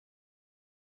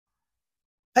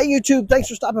Hey YouTube, thanks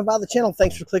for stopping by the channel.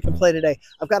 Thanks for clicking play today.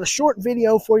 I've got a short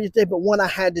video for you today, but one I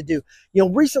had to do.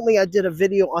 Recently I did a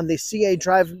video on the CA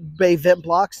drive bay vent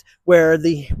blocks where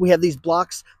we have these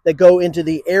blocks that go into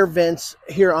the air vents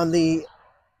here on the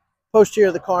posterior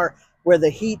of the car where the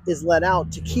heat is let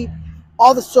out to keep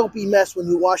all the soapy mess when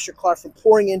you wash your car from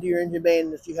pouring into your engine bay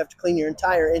and if you have to clean your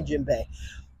entire engine bay.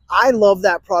 I love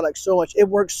that product so much. It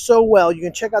works so well. You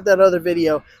can check out that other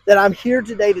video. That I'm here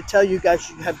today to tell you guys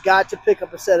you have got to pick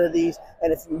up a set of these.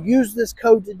 And if you use this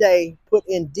code today, put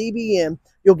in DBM,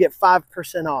 you'll get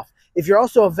 5% off. If you're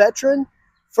also a veteran,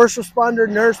 first responder,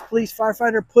 nurse, police,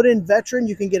 firefighter, put in veteran.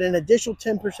 You can get an additional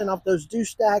 10% off. Those do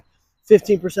stack.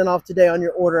 15% off today on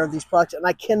your order of these products. And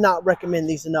I cannot recommend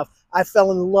these enough. I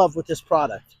fell in love with this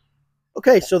product.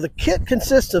 Okay, so the kit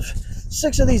consists of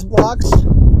 6 of these blocks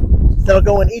that'll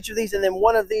go in each of these, and then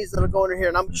one of these that'll go under here.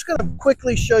 And I'm just going to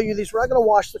quickly show you these. We're not going to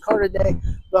wash the car today,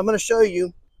 but I'm going to show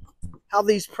you how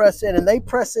these press in, and they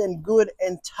press in good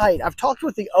and tight. I've talked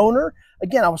with the owner.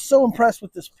 Again, I was so impressed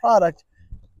with this product.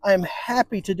 I am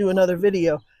happy to do another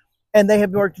video, and they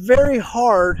have worked very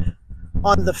hard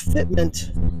on the fitment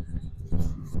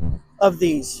of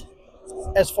these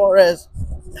as far as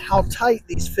how tight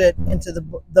these fit into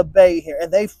the bay here,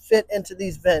 and they fit into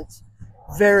these vents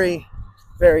very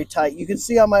tight. You can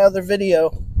see on my other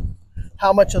video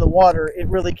how much of the water it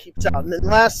really keeps out. And then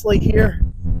lastly here,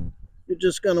 you're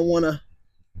just going to want to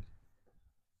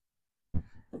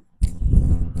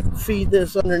feed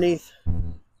this underneath.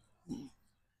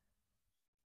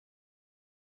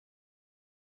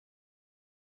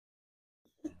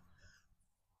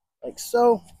 Like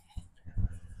so.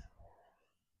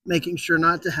 Making sure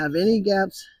not to have any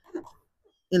gaps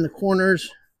in the corners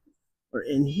or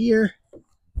in here.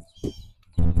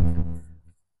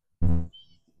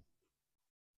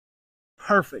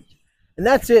 Perfect. And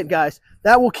that's it, guys.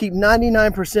 That will keep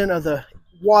 99% of the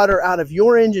water out of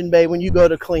your engine bay when you go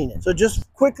to clean it. So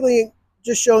just quickly,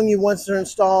 just showing you once they're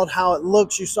installed, how it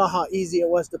looks. You saw how easy it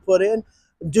was to put in.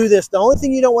 Do this. The only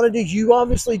thing you don't want to do, you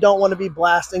obviously don't want to be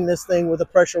blasting this thing with a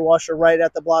pressure washer right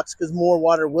at the blocks because more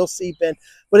water will seep in.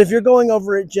 But if you're going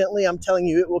over it gently, I'm telling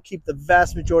you, it will keep the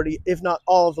vast majority, if not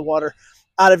all of the water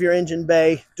out of your engine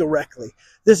bay directly.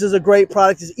 This is a great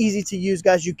product. It's easy to use,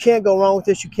 guys. You can't go wrong with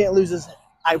this. You can't lose this.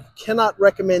 I cannot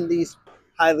recommend these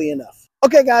highly enough.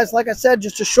 Okay, guys, like I said,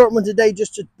 just a short one today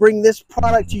just to bring this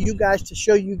product to you guys, to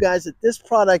show you guys that this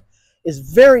product is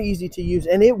very easy to use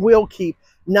and it will keep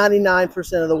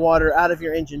 99% of the water out of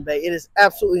your engine bay. It is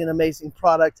absolutely an amazing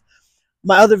product.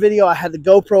 My other video, I had the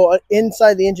GoPro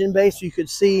inside the engine bay so you could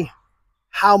see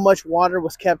how much water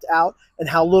was kept out and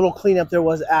how little cleanup there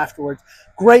was afterwards.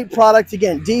 Great product.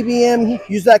 Again, DBM,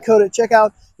 use that code at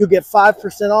checkout. You'll get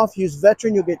 5% off. Use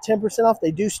Veteran, you'll get 10% off.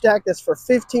 They do stack. That's for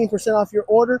 15% off your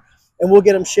order, and we'll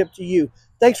get them shipped to you.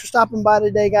 Thanks for stopping by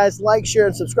today, guys. Like, share,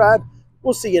 and subscribe.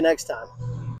 We'll see you next time.